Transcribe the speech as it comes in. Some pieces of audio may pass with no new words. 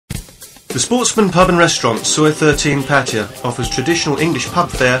The Sportsman Pub and Restaurant, Soy 13 Patio, offers traditional English pub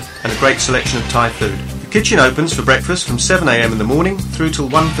fare and a great selection of Thai food. The kitchen opens for breakfast from 7 a.m. in the morning through till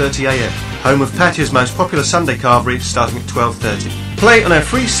 1:30 a.m. Home of Patio's most popular Sunday carvery starting at 12:30. Play on our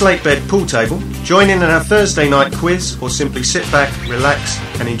free slate bed pool table, join in our Thursday night quiz, or simply sit back, relax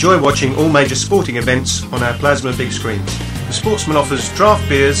and enjoy watching all major sporting events on our plasma big screens. The Sportsman offers draft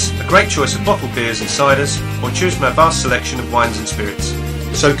beers, a great choice of bottled beers and ciders, or choose from our vast selection of wines and spirits.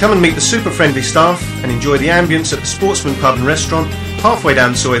 So come and meet the super friendly staff and enjoy the ambience at the Sportsman Pub and Restaurant, halfway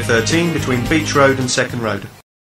down Soy 13 between Beach Road and Second Road.